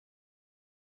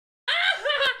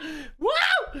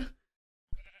Wow!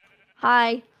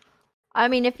 Hi. I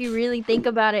mean, if you really think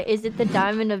about it, is it the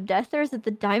diamond of death or is it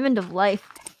the diamond of life?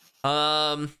 You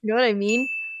know what I mean?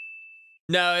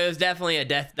 No, it was definitely a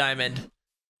death diamond.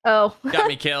 Oh. Got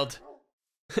me killed.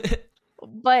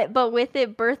 But with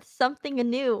it birthed something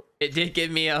anew. It did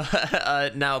give me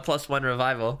a now a +1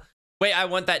 revival. Wait, I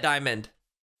want that diamond.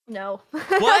 No.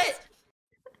 What?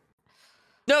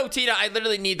 No, Tina, I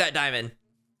literally need that diamond.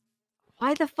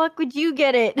 Why the fuck would you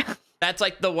get it? That's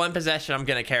like the one possession I'm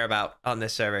gonna care about on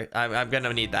this server. I'm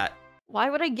gonna need that. Why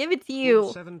would I give it to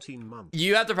you? 17 months.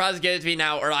 You have to probably give it to me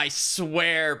now, or I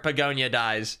swear Begonia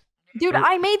dies. Dude,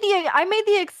 I made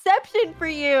the exception for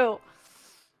you.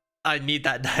 I need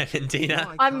that diamond,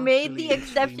 Tina. I made the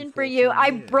exception for you.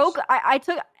 I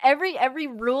took every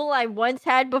rule I once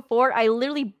had before. I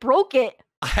literally broke it.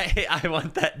 I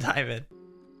want that diamond.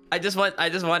 I just want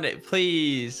it,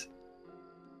 please.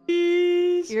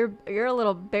 Please. You're a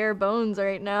little bare bones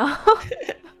right now.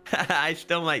 I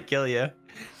still might kill you.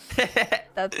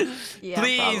 That's yeah,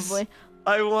 please. probably.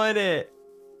 I want it.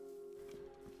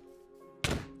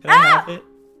 Can I have it?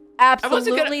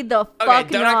 Absolutely the fuck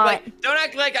don't not. Don't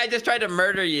act like I just tried to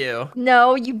murder you.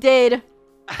 No, you did.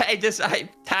 I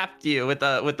tapped you with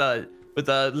a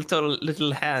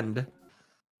little hand.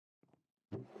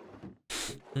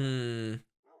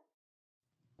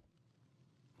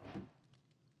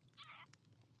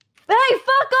 Hey,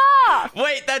 fuck off!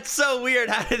 Wait, that's so weird.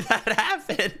 How did that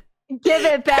happen? Give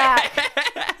it back.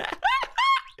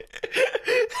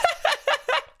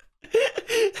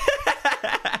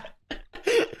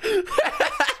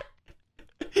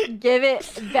 Give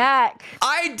it back.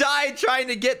 I died trying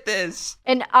to get this.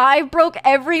 And I broke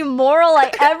every moral I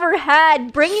ever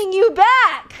had, bringing you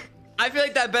back. I feel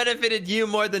like that benefited you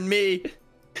more than me.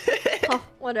 Oh,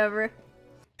 whatever.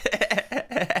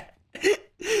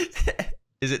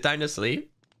 Is it time to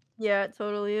sleep? Yeah, it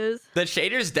totally is. The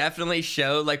shaders definitely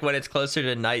show like when it's closer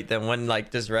to night than when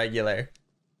like just regular.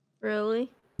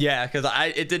 Really? Yeah, because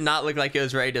it did not look like it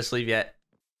was ready to sleep yet.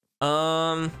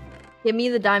 Give me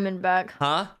the diamond back.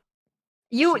 Huh?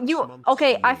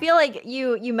 Okay, I feel like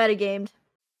you metagamed.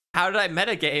 How did I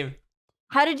metagame?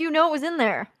 How did you know it was in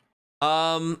there?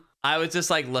 I was just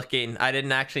like looking. I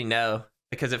didn't actually know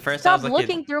because at first Stop I was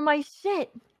looking through my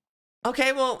shit.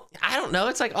 Okay, well, I don't know.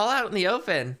 It's like all out in the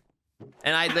open.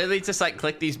 And I literally just like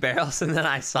clicked these barrels and then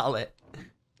I saw it.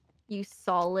 You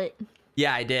saw it.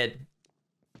 Yeah, I did.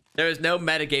 There was no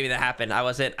metagaming that happened.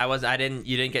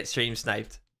 You didn't get stream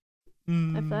sniped.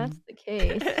 If that's the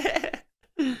case,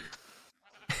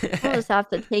 I'll just have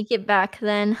to take it back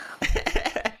then.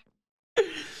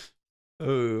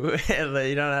 Ooh,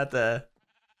 you don't have to.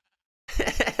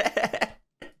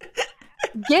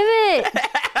 Give it!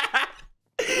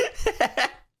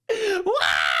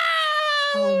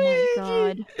 Oh my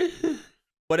god.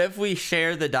 What if we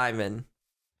share the diamond?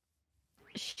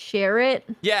 Share it?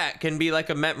 Yeah, it can be like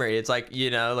a memory. It's like,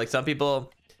 you know, like some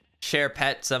people share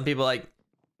pets, some people like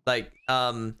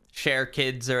share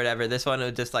kids or whatever. This one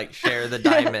would just like share the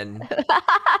diamond.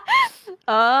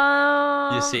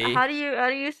 You see? How do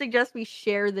you suggest we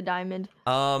share the diamond?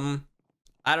 I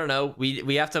don't know. We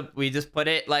just put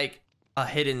it like a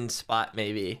hidden spot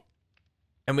maybe.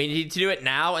 And we need to do it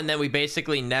now and then we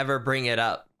basically never bring it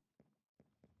up.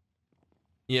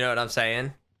 You know what I'm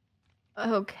saying?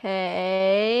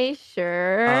 Okay,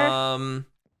 sure. I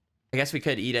guess we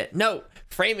could eat it. No,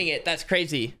 framing it. That's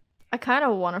crazy. I kind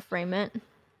of want to frame it.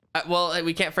 Well,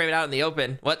 we can't frame it out in the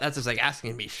open. What? That's just like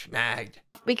asking to be snagged.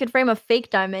 We could frame a fake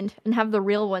diamond and have the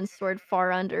real one stored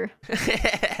far under.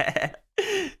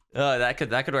 Oh, that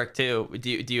could work too. Do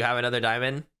you have another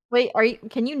diamond? Wait,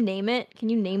 can you name it? Can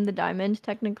you name the diamond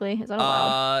technically? Is that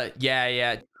allowed?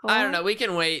 Yeah. Cool. I don't know. We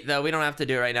can wait though. We don't have to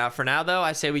do it right now. For now though,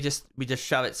 I say we just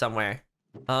shove it somewhere.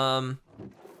 Oh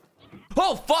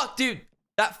fuck, dude.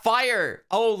 That fire.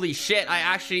 Holy shit. I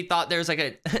actually thought there was like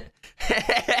a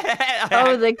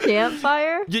Oh, the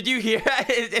campfire? Did you hear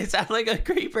it? It sounded like a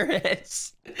creeper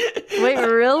hiss. Wait,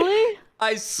 really?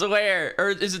 I swear. Or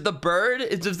is it the bird?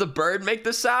 Does the bird make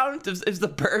the sound? Is the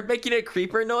bird making a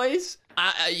creeper noise?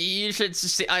 You should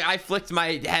see. I flicked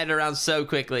my head around so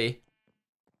quickly.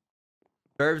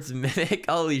 Birds mimic?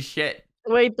 Holy shit.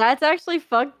 Wait, that's actually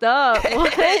fucked up.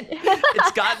 What?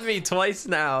 It's gotten me twice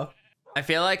now. I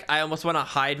feel like I almost want to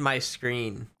hide my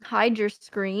screen. Hide your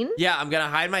screen? Yeah, I'm going to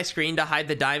hide my screen to hide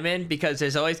the diamond because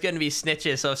there's always going to be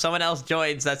snitches. So if someone else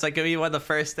joins, that's like going to be one of the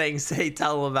first things they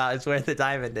tell them about is where the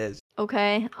diamond is.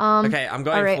 Okay. Okay, I'm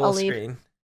going right, full I'll leave. screen.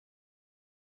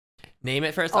 Name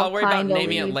it first. I'll worry about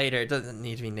naming it later. It doesn't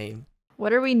need to be named.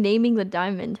 What are we naming the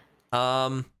diamond?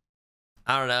 I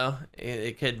don't know.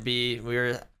 It could be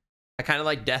I kind of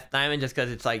like Death Diamond just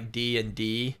because it's like D and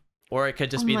D, or it could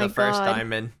just Oh be my the first God.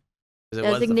 diamond. 'Cause it was the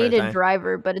first Designated diamond.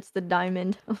 driver, but it's the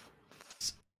diamond.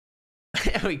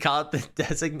 We call it the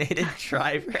designated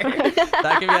driver.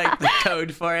 That could be like the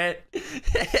code for it.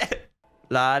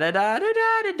 La da da da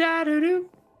da da da do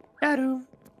da do.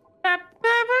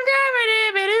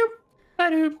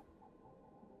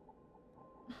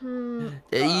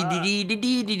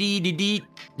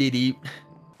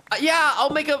 Yeah, I'll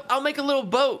make a little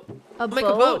boat. A Make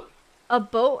boat? a boat. A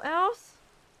boathouse?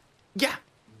 Yeah,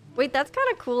 Wait, that's kind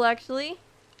of cool, actually.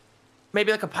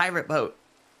 maybe like a pirate boat.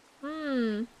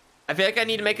 Hmm. I feel like I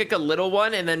need to make like a little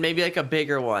one and then maybe like a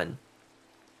bigger one.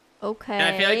 Okay. And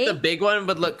I feel like the big one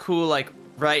would look cool like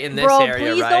right in this Bro,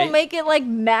 area, please right? don't make it like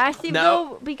massive No.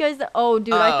 though, because oh,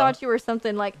 dude, I Oh. thought you were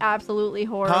something like absolutely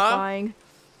horrifying.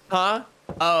 Huh?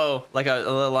 Oh, like a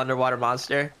little underwater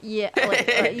monster? Yeah,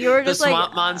 like, you were The just like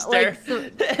swamp monster?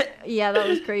 yeah, that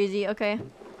was crazy. Okay.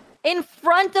 In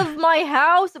front of my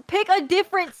house, pick a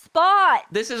different spot.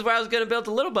 This is where I was gonna build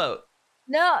a little boat.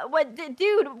 No, what,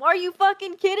 dude? Are you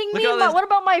fucking kidding Look me? at all this- What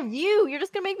about my view? You're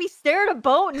just gonna make me stare at a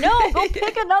boat? No, go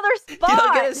pick another You don't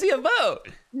spot. get to see a boat.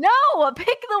 No,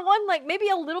 pick the one like maybe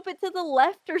a little bit to the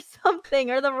left or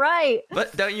something, or the right.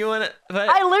 But don't you want to? But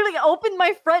I literally opened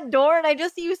my front door and I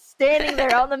just see you standing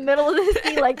there out in the middle of the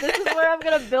sea. Like, this is where I'm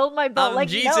gonna build my boat. Like,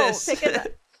 Jesus.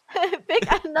 no, pick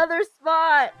another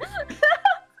spot.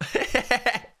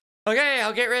 Okay,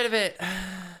 I'll get rid of it.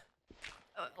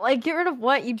 Like, get rid of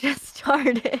what you just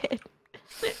started.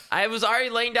 I was already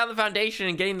laying down the foundation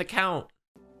and getting the count.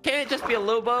 Can't it just be a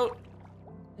little boat?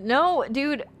 No,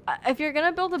 dude, if you're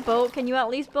gonna build a boat, can you at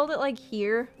least build it like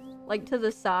here? Like to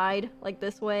the side, like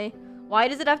this way? Why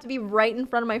does it have to be right in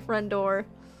front of my front door?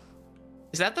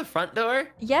 Is that the front door?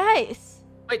 Yes.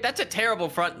 Wait, that's a terrible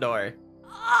front door.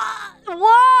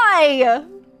 Why?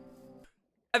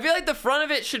 I feel like the front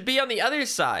of it should be on the other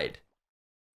side.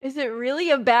 Is it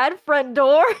really a bad front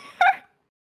door?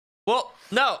 Well,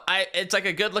 no, it's like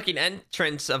a good looking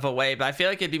entrance of a way, but I feel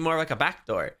like it'd be more like a back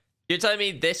door. You're telling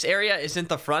me this area isn't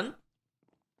the front?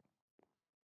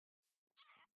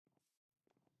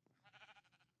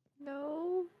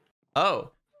 No.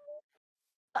 Oh.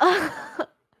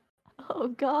 Oh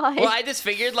god. Well, I just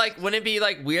figured, like, wouldn't it be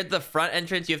like weird the front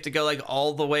entrance you have to go like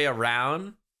all the way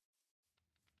around?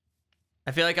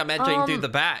 I feel like I'm entering through the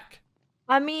back.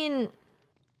 I mean,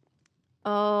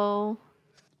 oh,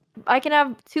 I can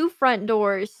have 2 front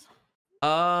doors.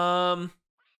 Yeah,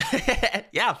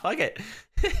 fuck it.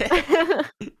 I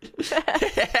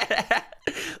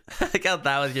like how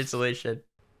that was your solution.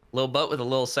 Little boat with a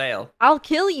little sail. I'll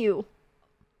kill you.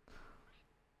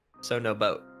 So no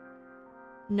boat.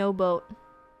 No boat.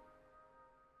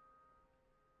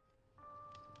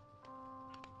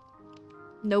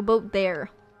 No boat there.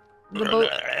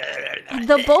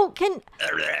 The boat can...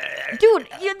 Dude,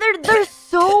 there's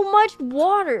so much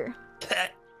water.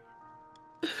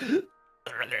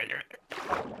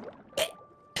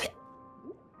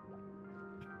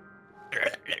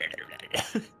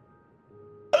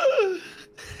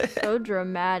 So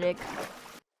dramatic.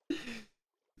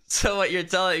 So what you're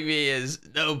telling me is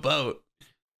no boat.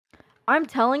 I'm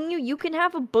telling you, you can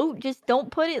have a boat, just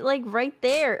don't put it like right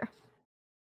there.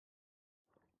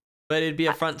 But it'd be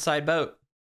a front side boat.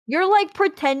 You're like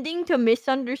pretending to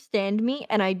misunderstand me,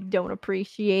 and I don't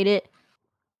appreciate it.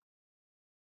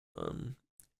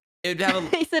 It'd have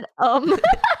a... I said,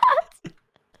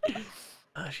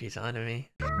 Oh, she's on to me.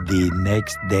 The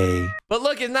next day. But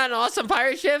look, isn't that an awesome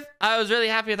pirate ship? I was really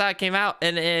happy that it came out,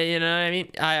 and you know what I mean.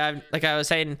 I like I was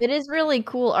saying, It is really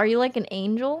cool. Are you like an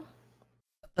angel?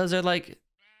 those are like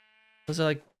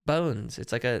bones.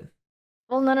 It's like a.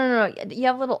 Well, no. You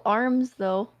have little arms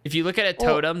though. If you look at a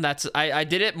totem, that's I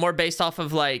did it more based off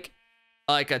of like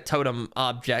a totem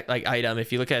object, like item.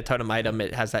 If you look at a totem item,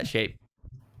 it has that shape.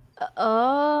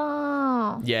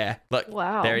 Oh. Yeah, look.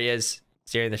 Wow. There he is,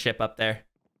 steering the ship up there.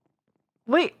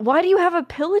 Wait, why do you have a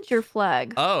pillager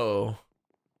flag? Oh,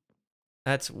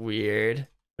 that's weird.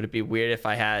 Would it be weird if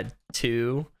I had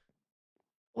 2?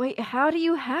 Wait, how do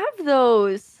you have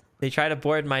those? They tried to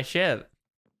board my ship.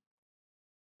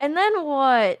 And then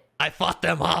what? I fought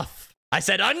them off. I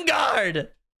said, "On guard!"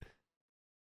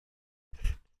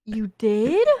 You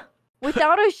did?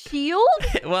 Without a shield?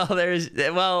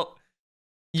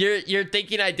 You're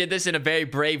thinking I did this in a very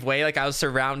brave way, like I was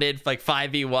surrounded, like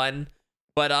 5v1.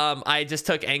 But I just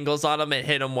took angles on them and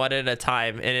hit them one at a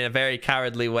time, and in a very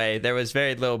cowardly way. There was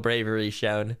very little bravery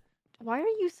shown. Why are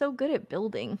you so good at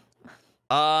building?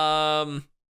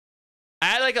 I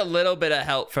had like a little bit of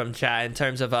help from chat in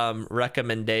terms of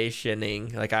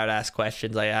recommendationing. Like I would ask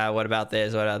questions like, what about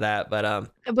this, what about that?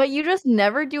 But you just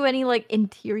never do any like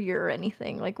interior or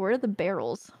anything. Like where are the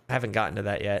barrels? I haven't gotten to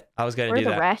that yet. I was gonna Where are do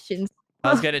the that. rations?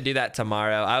 I was gonna do that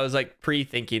tomorrow. I was like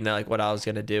pre-thinking like what I was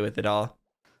gonna do with it all.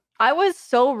 I was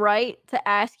so right to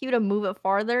ask you to move it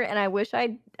farther, and I wish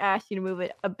I'd asked you to move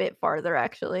it a bit farther,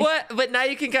 actually. What? But now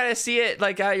you can kind of see it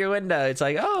like out your window. It's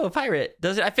like, oh, pirate.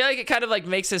 Does it? I feel like it kind of like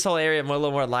makes this whole area a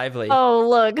little more lively. Oh,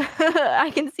 look.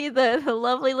 I can see the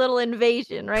lovely little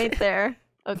invasion right there.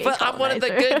 Okay, but I'm one of the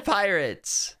good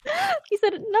pirates. He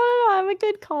said, no, I'm a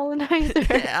good colonizer.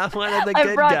 I'm one of the I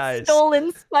good brought guys.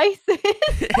 stolen spices.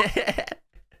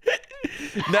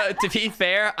 No, to be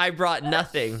fair, I brought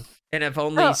nothing. And have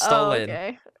only stolen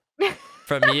okay.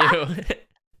 from you.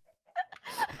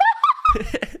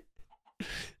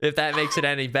 If that makes it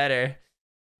any better.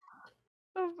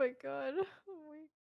 Oh my god.